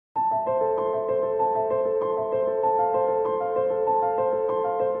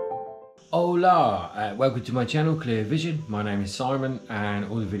Hola! Welcome to my channel, Clear Vision. My name is Simon and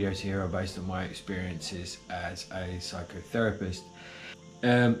all the videos here are based on my experiences as a psychotherapist.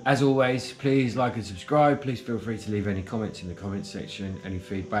 As always, please like and subscribe. Please feel free to leave any comments in the comments section, any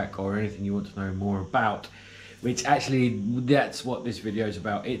feedback or anything you want to know more about, which actually that's what this video is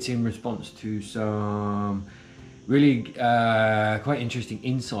about. It's in response to some really quite interesting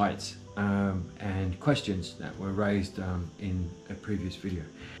insights and questions that were raised in a previous video.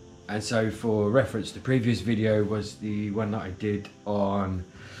 And so for reference, the previous video was the one that I did on,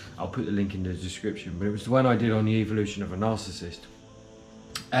 I'll put the link in the description, but it was the one I did on the evolution of a narcissist.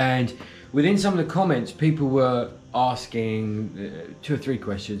 And within some of the comments, people were asking 2 or 3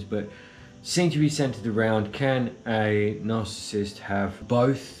 questions, but seem to be centered around, can a narcissist have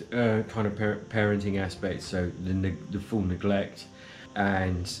both kind of parenting aspects, so the full neglect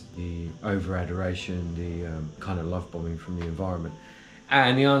and the over adoration, the kind of love bombing from the environment?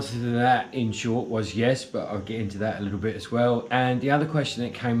 And the answer to that, in short, was yes, but I'll get into that a little bit as well. And the other question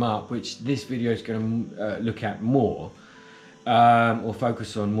that came up, which this video is going to look at more, or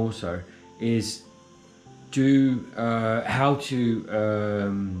focus on more so, is how to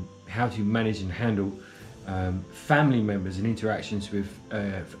manage and handle family members and interactions with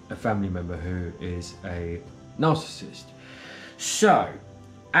a family member who is a narcissist. So,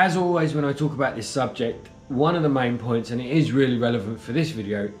 as always, when I talk about this subject, one of the main points, and it is really relevant for this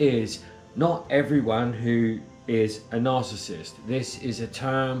video, is not everyone who is a narcissist. This is a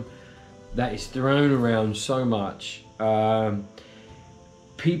term that is thrown around so much.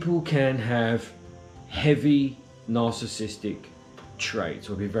 People can have heavy narcissistic traits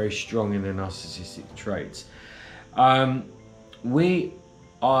or be very strong in their narcissistic traits. We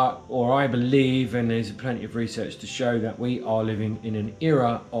are, or I believe, and there's plenty of research to show, that we are living in an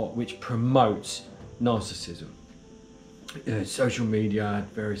era which promotes narcissism. Social media,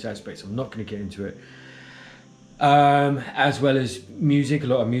 various aspects, I'm not going to get into it. As well as music, a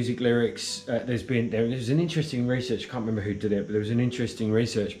lot of music lyrics. There's an interesting research, I can't remember who did it, but there was an interesting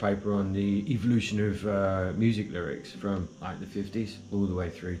research paper on the evolution of music lyrics from like the 50s all the way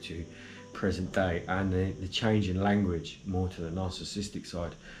through to present day, and the change in language more to the narcissistic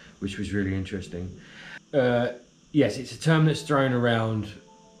side, which was really interesting. Yes, it's a term that's thrown around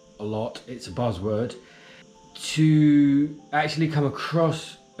a lot. It's a buzzword. To actually come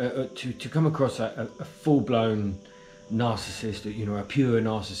across to come across a full-blown narcissist, you know, a pure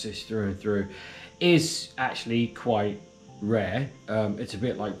narcissist through and through, is actually quite rare. It's a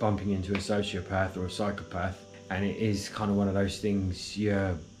bit like bumping into a sociopath or a psychopath, and it is kind of one of those things,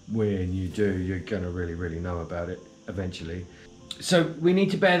 yeah, when you do, you're gonna really know about it eventually. So we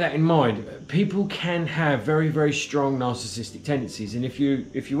need to bear that in mind. People can have very strong narcissistic tendencies, and if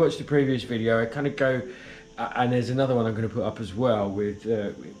you watch the previous video, I kind of go, and there's another one I'm going to put up as well with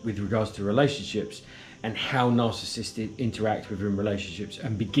regards to relationships and how narcissists interact within relationships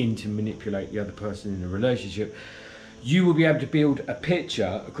and begin to manipulate the other person in the relationship. You will be able to build a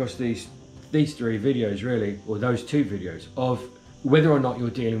picture across these 3 videos, really, or those 2 videos, of whether or not you're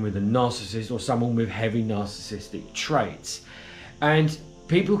dealing with a narcissist or someone with heavy narcissistic traits. And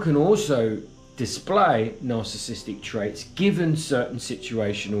people can also display narcissistic traits given certain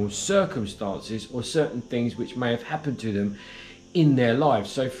situational circumstances or certain things which may have happened to them in their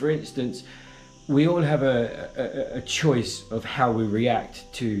lives. So for instance, we all have a choice of how we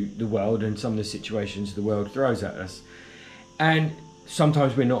react to the world and some of the situations the world throws at us. And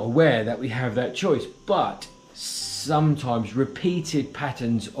sometimes we're not aware that we have that choice, but sometimes repeated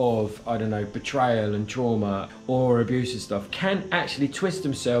patterns of, I don't know, betrayal and trauma or abuse and stuff can actually twist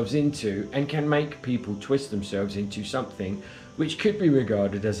themselves into, and can make people twist themselves into, something which could be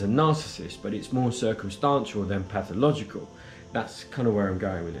regarded as a narcissist, but it's more circumstantial than pathological. That's kind of where I'm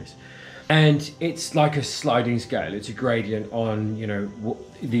going with this. And it's like a sliding scale. It's a gradient on, you know,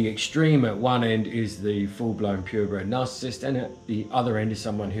 the extreme at one end is the full-blown purebred narcissist, and at the other end is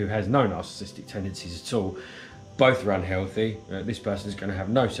someone who has no narcissistic tendencies at all. Both are unhealthy. This person is going to have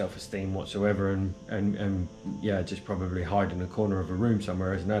no self-esteem whatsoever, and yeah, just probably hide in a corner of a room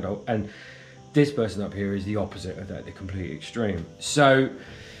somewhere as an adult. And this person up here is the opposite of that, the complete extreme. So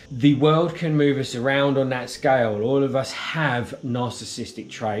the world can move us around on that scale. All of us have narcissistic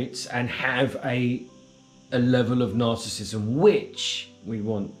traits and have a level of narcissism which we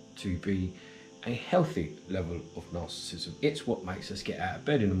want to be a healthy level of narcissism. It's what makes us get out of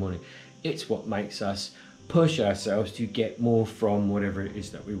bed in the morning. It's what makes us push ourselves to get more from whatever it is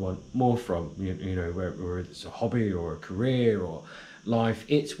that we want more from, you know, whether it's a hobby or a career or life.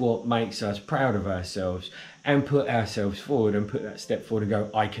 It's what makes us proud of ourselves and put ourselves forward and put that step forward and go,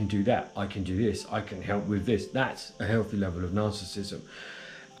 I can do that, I can do this, I can help with this. That's a healthy level of narcissism.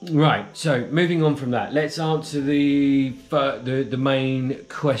 Right, so moving on from that, let's answer the main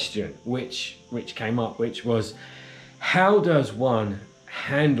question which came up, which was, how does one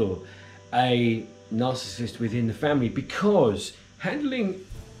handle a narcissist within the family? Because handling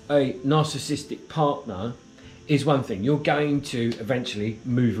a narcissistic partner is one thing. You're going to eventually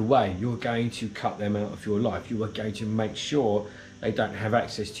move away. You're going to cut them out of your life. You are going to make sure they don't have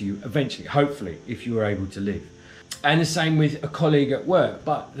access to you eventually, hopefully, if you are able to live. And the same with a colleague at work.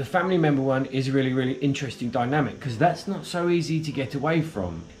 But the family member one is a really, really interesting dynamic, because that's not so easy to get away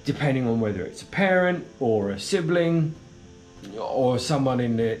from, depending on whether it's a parent or a sibling or someone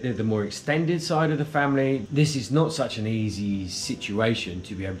in the more extended side of the family. This is not such an easy situation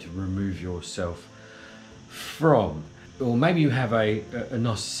to be able to remove yourself from. Or maybe you have a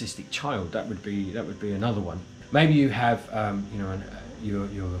narcissistic child. That would be another one. Maybe you have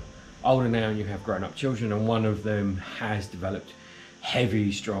you're older now and you have grown-up children, and one of them has developed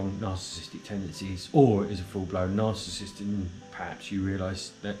heavy, strong narcissistic tendencies, or is a full-blown narcissist, and perhaps you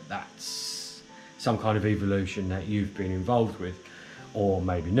realise that that's some kind of evolution that you've been involved with, or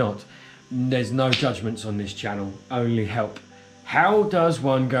maybe not. There's no judgments on this channel, only help. How does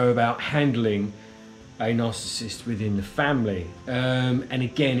one go about handling a narcissist within the family? And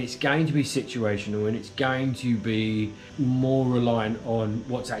again, it's going to be situational, and it's going to be more reliant on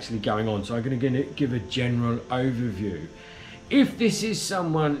what's actually going on. So I'm going to give a general overview. If this is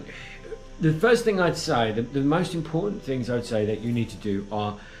someone, the first thing I'd say, the most important things I'd say that you need to do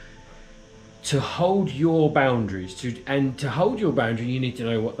are to hold your boundaries. To hold your boundary, you need to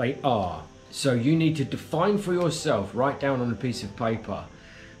know what they are. So you need to define for yourself, write down on a piece of paper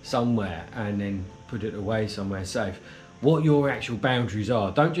somewhere, and then put it away somewhere safe, what your actual boundaries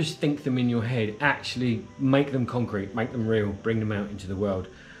are. Don't just think them in your head, actually make them concrete, make them real, bring them out into the world.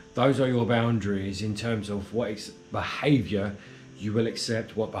 Those are your boundaries in terms of what behaviour you will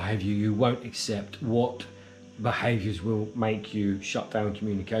accept, what behaviour you won't accept, what behaviours will make you shut down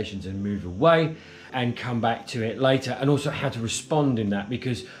communications and move away and come back to it later, and also how to respond in that,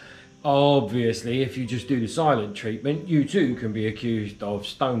 because obviously, if you just do the silent treatment, you too can be accused of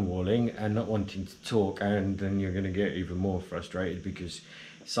stonewalling and not wanting to talk, and then you're going to get even more frustrated because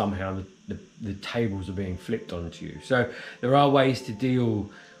somehow the tables are being flipped onto you. So there are ways to deal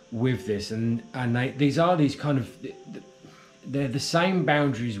with this, and they're the same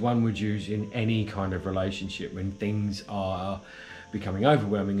boundaries one would use in any kind of relationship when things are becoming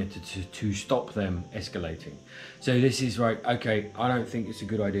overwhelming, and to stop them escalating. So this is right, okay, I don't think it's a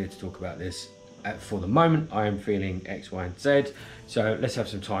good idea to talk about this. For the moment, I am feeling X, Y, and Z. So let's have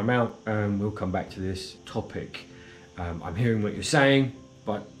some time out, and we'll come back to this topic. I'm hearing what you're saying,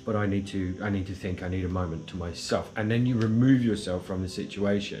 but I need to think. I need a moment to myself, and then you remove yourself from the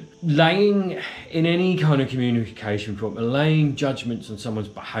situation. Laying in any kind of communication form, laying judgments on someone's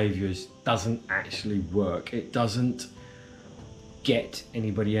behaviours doesn't actually work. It doesn't get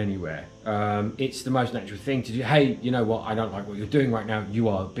anybody anywhere. It's the most natural thing to do. Hey, you know what? I don't like what you're doing right now. You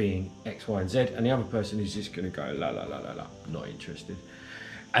are being X, Y, and Z, and the other person is just going to go la la la la la, not interested.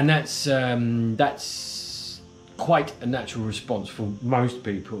 And that's quite a natural response for most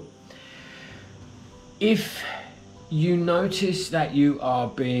people. If you notice that you are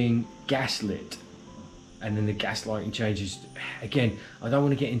being gaslit, and then the gaslighting changes, again, I don't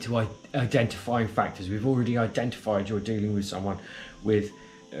want to get into identifying factors. We've already identified you're dealing with someone with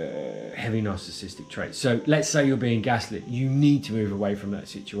heavy narcissistic traits. So let's say you're being gaslit. You need to move away from that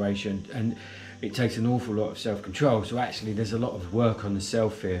situation, and it takes an awful lot of self-control. So actually there's a lot of work on the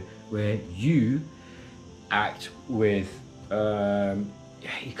self here, where you act with,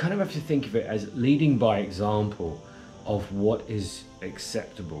 you kind of have to think of it as leading by example of what is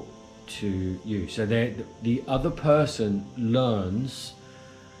acceptable to you. So the other person learns,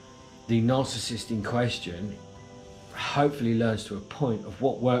 the narcissist in question hopefully learns to a point of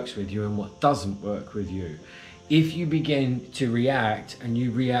what works with you and what doesn't work with you. If you begin to react, and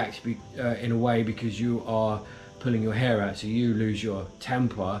you react in a way because you are pulling your hair out, so you lose your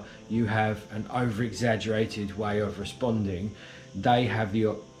temper, you have an over-exaggerated way of responding, they have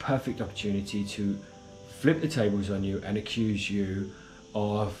the perfect opportunity to flip the tables on you and accuse you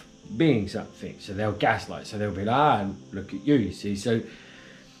of being something. So they'll gaslight, so they'll be like, look at you, you see. So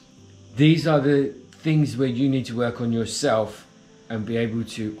these are the things where you need to work on yourself and be able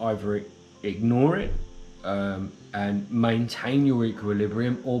to either ignore it and maintain your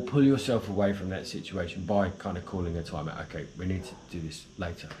equilibrium, or pull yourself away from that situation by kind of calling a timeout. Okay, we need to do this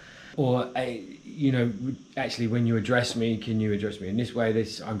later. Or, you know, actually, when you address me, can you address me in this way?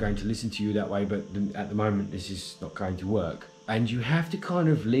 I'm going to listen to you that way, but at the moment, this is not going to work. And you have to kind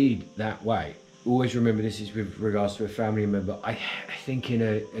of lead that way. always remember this is with regards to a family member. I think in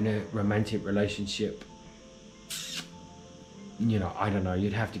a romantic relationship, you know, I don't know,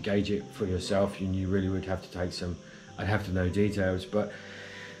 you'd have to gauge it for yourself, and you really would have to take some, I'd have to know details, but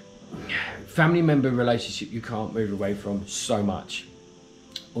family member relationship you can't move away from so much.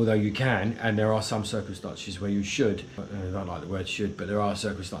 Although you can, and there are some circumstances where you should, I don't like the word should, but there are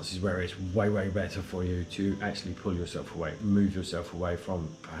circumstances where it's way better for you to actually pull yourself away, move yourself away from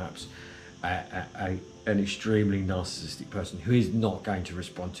perhaps an extremely narcissistic person who is not going to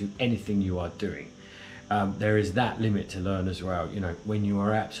respond to anything you are doing. There is that limit to learn as well. You know, when you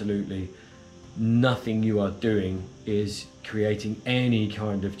are absolutely, nothing you are doing is creating any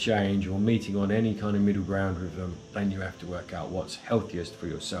kind of change or meeting on any kind of middle ground with them, then you have to work out what's healthiest for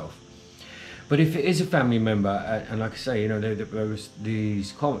yourself. But if it is a family member, and like I say, you know,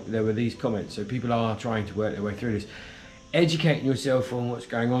 there were these comments, so people are trying to work their way through this. Educating yourself on what's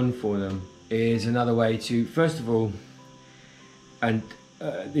going on for them is another way to, first of all, and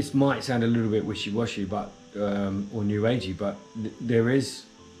this might sound a little bit wishy-washy, but or new agey, but there is,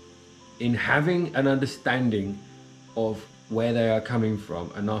 in having an understanding of where they are coming from,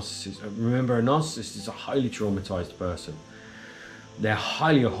 a narcissist. Remember, a narcissist is a highly traumatized person. They're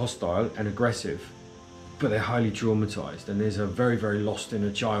highly hostile and aggressive, but they're highly traumatized, and there's a very lost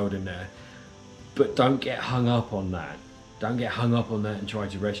inner child in there. But don't get hung up on that. Don't get hung up on that and try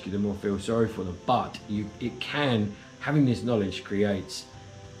to rescue them or feel sorry for them. But having this knowledge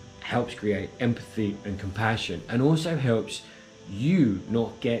helps create empathy and compassion, and also helps you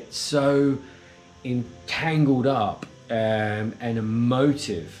not get so entangled up and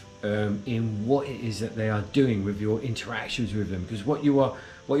emotive in what it is that they are doing with your interactions with them. Because what you are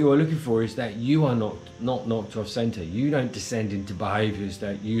looking for is that you are not knocked off center. You don't descend into behaviors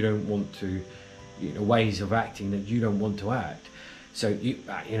that you don't want to, you know, ways of acting that you don't want to act. So you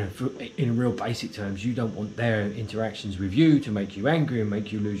know, in real basic terms, you don't want their interactions with you to make you angry and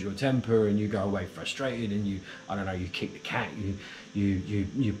make you lose your temper, and you go away frustrated, and you kick the cat,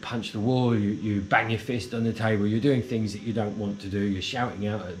 you punch the wall, you bang your fist on the table, you're doing things that you don't want to do, you're shouting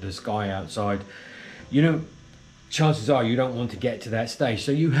out at the sky outside. You know, chances are you don't want to get to that stage.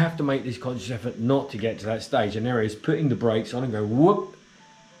 So you have to make this conscious effort not to get to that stage, and there is putting the brakes on and go, whoop.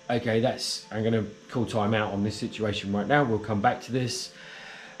 Okay, I'm going to call time out on this situation right now. We'll come back to this.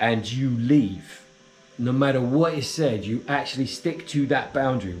 And you leave. No matter what is said, you actually stick to that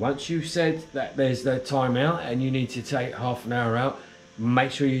boundary. Once you've said that there's the time out and you need to take half an hour out,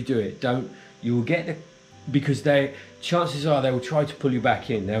 make sure you do it. Because chances are they will try to pull you back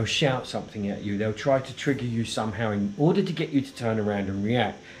in. They'll shout something at you. They'll try to trigger you somehow in order to get you to turn around and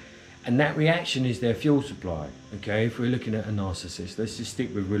react. And that reaction is their fuel supply. Okay, if we're looking at a narcissist, let's just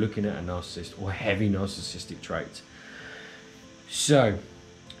stick with, we're looking at a narcissist or heavy narcissistic traits. So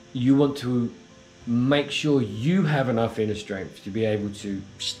you want to make sure you have enough inner strength to be able to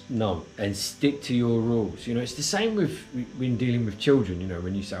know and stick to your rules. You know, it's the same when dealing with children. You know,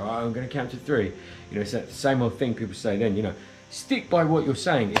 when you say, oh, I'm going to count to 3, you know, it's that same old thing people say then, you know, stick by what you're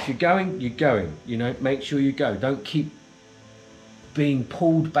saying. If you're going, you're going. You know, make sure you go. Don't keep being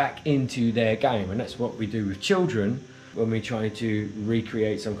pulled back into their game. And that's what we do with children when we try to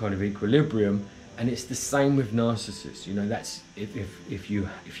recreate some kind of equilibrium. And it's the same with narcissists. You know, that's if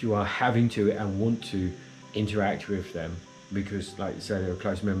you are having to and want to interact with them because, like you say, they're a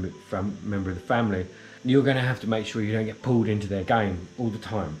close member of the family, you're going to have to make sure you don't get pulled into their game all the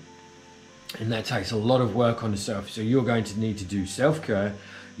time. And that takes a lot of work on the self. So you're going to need to do self-care.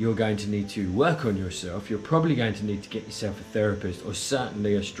 You're going to need to work on yourself. You're probably going to need to get yourself a therapist, or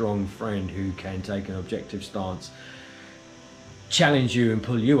certainly a strong friend who can take an objective stance, challenge you and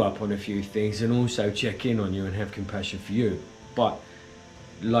pull you up on a few things, and also check in on you and have compassion for you. But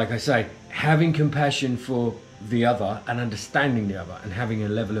like I say, having compassion for the other and understanding the other and having a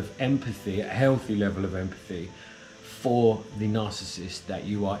level of empathy, a healthy level of empathy for the narcissist that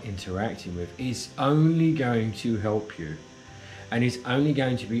you are interacting with is only going to help you. And it's only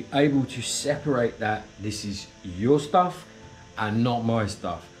going to be able to separate that this is your stuff and not my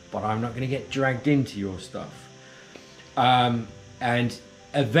stuff, but I'm not going to get dragged into your stuff. And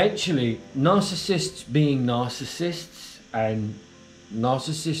eventually, narcissists being narcissists and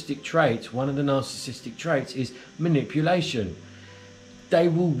narcissistic traits, one of the narcissistic traits is manipulation. They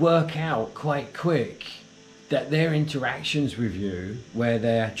will work out quite quick that their interactions with you, where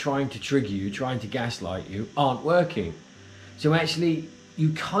they're trying to trigger you, trying to gaslight you, aren't working. So actually,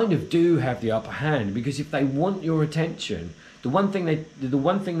 you kind of do have the upper hand, because if they want your attention, the one thing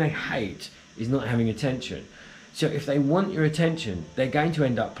they hate is not having attention. So if they want your attention, they're going to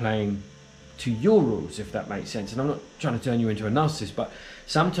end up playing to your rules, if that makes sense. And I'm not trying to turn you into a narcissist, but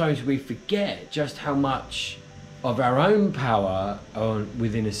sometimes we forget just how much of our own power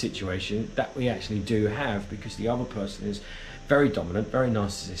within a situation that we actually do have, because the other person is very dominant, very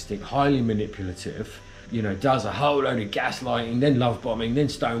narcissistic, highly manipulative, you know, does a whole load of gaslighting, then love bombing, then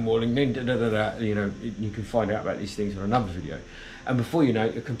stonewalling, then da-da-da-da. You know, you can find out about these things on another video. And before you know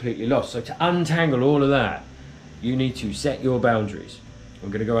it, you're completely lost. So to untangle all of that, you need to set your boundaries. I'm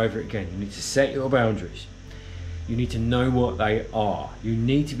going to go over it again. You need to set your boundaries. You need to know what they are. You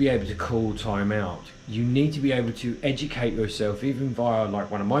need to be able to call time out. You need to be able to educate yourself, even via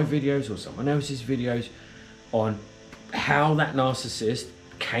like one of my videos or someone else's videos, on how that narcissist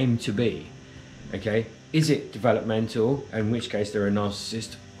came to be. Okay, is it developmental, in which case they're a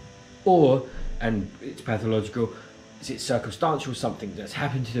narcissist, or, and it's pathological, is it circumstantial, something that's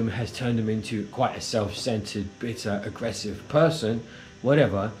happened to them has turned them into quite a self-centered, bitter, aggressive person,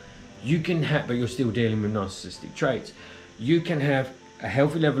 whatever. You can have, but you're still dealing with narcissistic traits. You can have a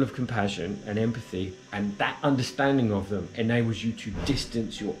healthy level of compassion and empathy, and that understanding of them enables you to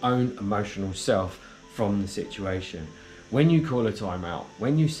distance your own emotional self from the situation. When you call a timeout,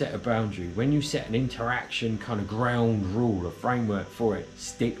 when you set a boundary, when you set an interaction kind of ground rule, a framework for it,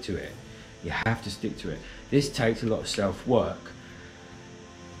 stick to it. You have to stick to it. This takes a lot of self-work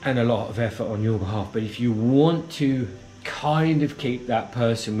and a lot of effort on your behalf, but if you want to kind of keep that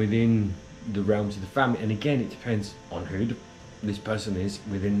person within the realms of the family, and again, it depends on who this person is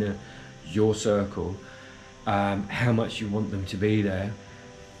within your circle, how much you want them to be there.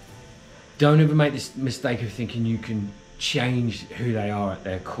 Don't ever make this mistake of thinking you can change who they are at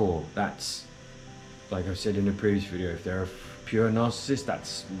their core. That's, like I said in the previous video, if they're a pure narcissist,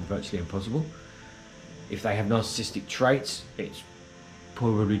 that's virtually impossible. If they have narcissistic traits, it's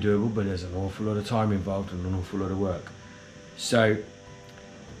probably doable, but there's an awful lot of time involved and an awful lot of work. So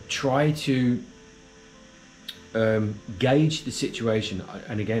try to gauge the situation,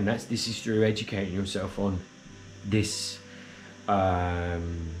 and again, this is through educating yourself on this. How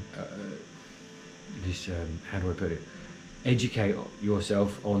do I put it? Educate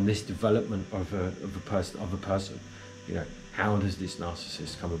yourself on this development of a person. You know, how does this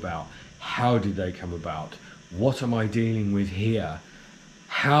narcissist come about? How did they come about? What am I dealing with here?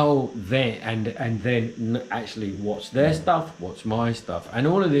 How then, and then actually what's their stuff, what's my stuff, and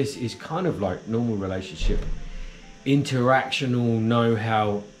all of this is kind of like normal relationship interactional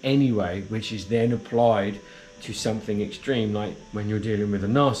know-how anyway, which is then applied to something extreme like when you're dealing with a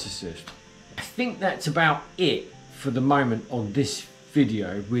narcissist. I think that's about it for the moment on this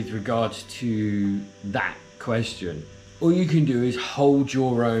video with regards to that question. All you can do is hold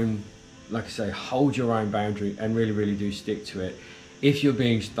your own, like I say, hold your own boundary and really do stick to it. If you're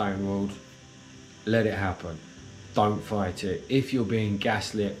being stonewalled, let it happen. Don't fight it. If you're being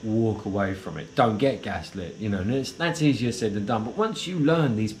gaslit, walk away from it. Don't get gaslit, you know, and that's easier said than done. But once you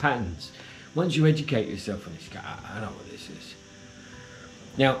learn these patterns, once you educate yourself on this, you go, I know what this is.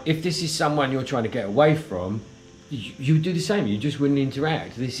 Now, if this is someone you're trying to get away from, you do the same. You just wouldn't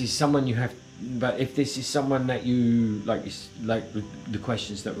interact. This is someone you have, but if this is someone that you, like the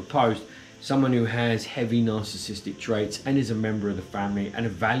questions that were posed, someone who has heavy narcissistic traits and is a member of the family and a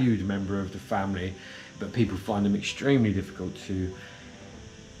valued member of the family, but people find them extremely difficult to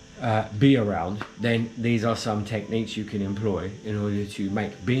be around, then these are some techniques you can employ in order to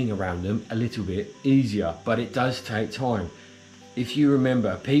make being around them a little bit easier, but it does take time. If you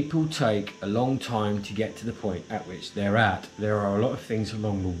remember, people take a long time to get to the point at which they're at. There are a lot of things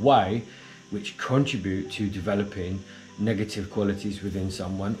along the way which contribute to developing negative qualities within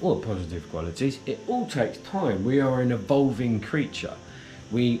someone or positive qualities. It all takes time. We are an evolving creature.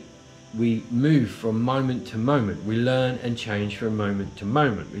 We move from moment to moment. We learn and change from moment to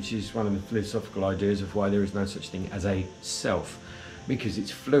moment, which is one of the philosophical ideas of why there is no such thing as a self, because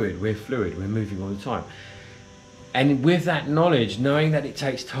it's fluid. We're fluid. We're moving all the time. And with that knowledge, knowing that it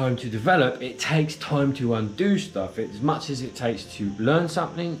takes time to develop, it takes time to undo stuff. As much as it takes to learn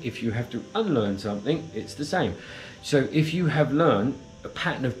something, if you have to unlearn something, it's the same. So if you have learned a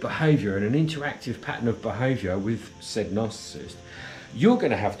pattern of behavior and an interactive pattern of behavior with said narcissist, you're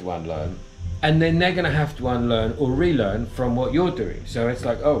going to have to unlearn, and then they're going to have to unlearn or relearn from what you're doing. So it's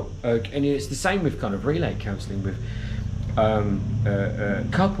like, and it's the same with kind of relay counseling with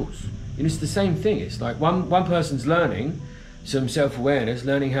couples. And it's the same thing. It's like one person's learning some self-awareness,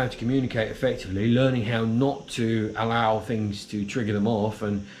 learning how to communicate effectively, learning how not to allow things to trigger them off,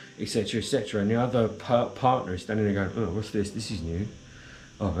 and etc, etc. And the other partner is standing there going, oh, what's this? This is new.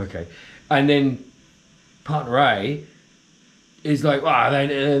 Oh, okay. And then partner A is like,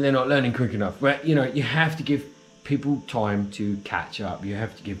 they're not learning quick enough. But, you know, you have to give people time to catch up. You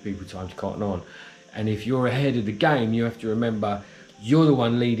have to give people time to cotton on. And if you're ahead of the game, you have to remember you're the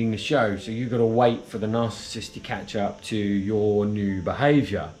one leading the show, so you've got to wait for the narcissist to catch up to your new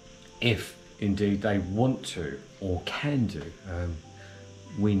behaviour, if indeed they want to or can do.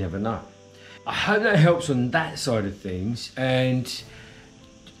 We never know. I hope that helps on that side of things, and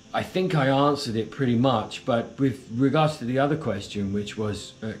I think I answered it pretty much. But with regards to the other question, which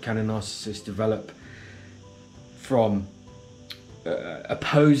was can a narcissist develop from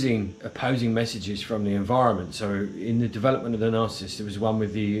opposing messages from the environment? So in the development of the narcissist, there was one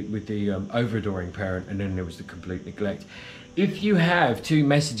with the over-adoring parent, and then there was the complete neglect. If you have two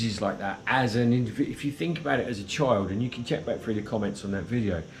messages like that as an individual, if you think about it as a child, and you can check back through the comments on that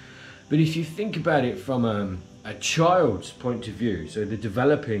video, but if you think about it from a child's point of view, so the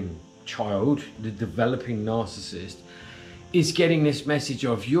developing child, the developing narcissist, is getting this message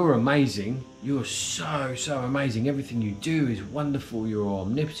of you're amazing, you're so amazing, everything you do is wonderful, you're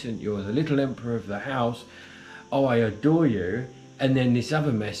omnipotent, you're the little emperor of the house, oh, I adore you. And then this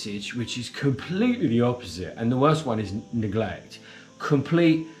other message, which is completely the opposite, and the worst one is neglect.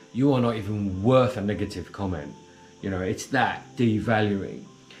 Complete, you are not even worth a negative comment. You know, it's that devaluing.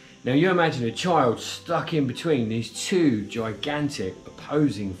 Now you imagine a child stuck in between these two gigantic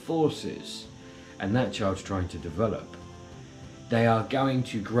opposing forces, and that child's trying to develop. They are going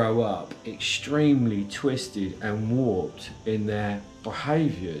to grow up extremely twisted and warped in their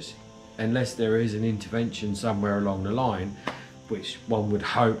behaviours, unless there is an intervention somewhere along the line, which one would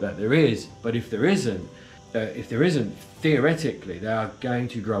hope that there is. But if there isn't, theoretically, they are going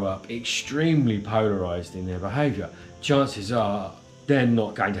to grow up extremely polarised in their behaviour. Chances are they're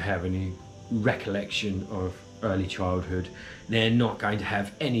not going to have any recollection of early childhood. They're not going to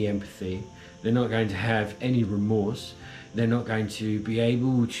have any empathy. They're not going to have any remorse. They're not going to be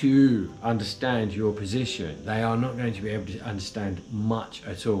able to understand your position. They are not going to be able to understand much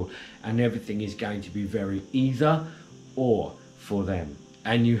at all. And everything is going to be very either or for them.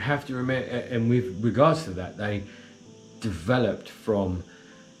 And you have to remember, and with regards to that, they developed from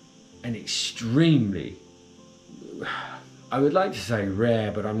an extremely, I would like to say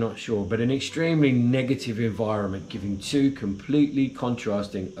rare, but I'm not sure, but an extremely negative environment, giving two completely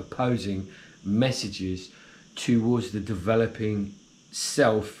contrasting, opposing messages towards the developing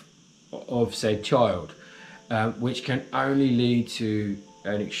self of said child, which can only lead to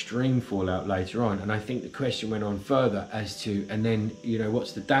an extreme fallout later on. And I think the question went on further as to, and then, you know,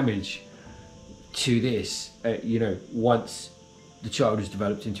 what's the damage to this, you know, once the child is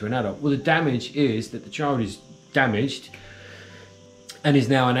developed into an adult? Well, the damage is that the child is damaged and is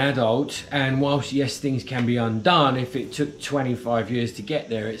now an adult, and whilst yes, things can be undone, if it took 25 years to get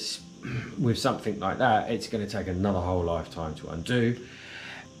there, it's with something like that, it's going to take another whole lifetime to undo.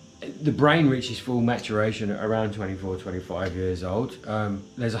 The brain reaches full maturation at around 24, 25 years old.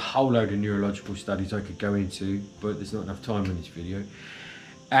 There's a whole load of neurological studies I could go into, but there's not enough time in this video.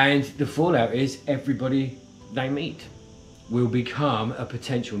 And the fallout is everybody they meet will become a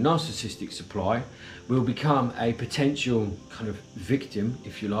potential narcissistic supply, will become a potential kind of victim,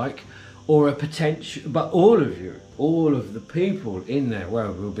 if you like, or a potential, but all of you, all of the people in their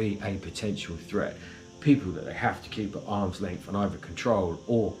world will be a potential threat. People that they have to keep at arm's length and either control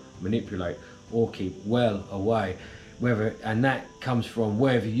or manipulate or keep well away. And that comes from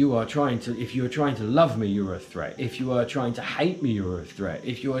whether you are trying to, if you are trying to love me, you're a threat. If you are trying to hate me, you're a threat.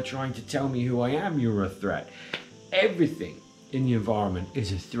 If you are trying to tell me who I am, you're a threat. Everything in the environment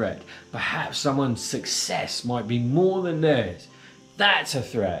is a threat. Perhaps someone's success might be more than theirs. That's a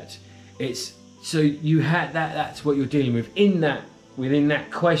threat. It's, so you had that, that's what you're dealing with in that, within that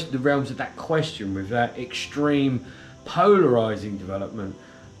question, the realms of that question, with that extreme polarizing development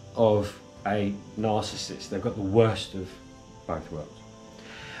of a narcissist. They've got the worst of both worlds.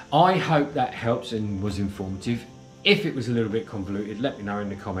 I hope that helps and was informative. If it was a little bit convoluted, let me know in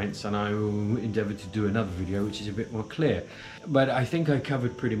the comments and I will endeavour to do another video which is a bit more clear. But I think I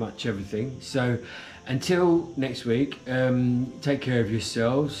covered pretty much everything. So until next week, take care of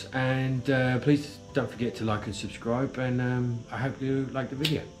yourselves, and please don't forget to like and subscribe, and I hope you like the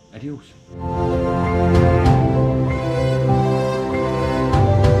video. Adios.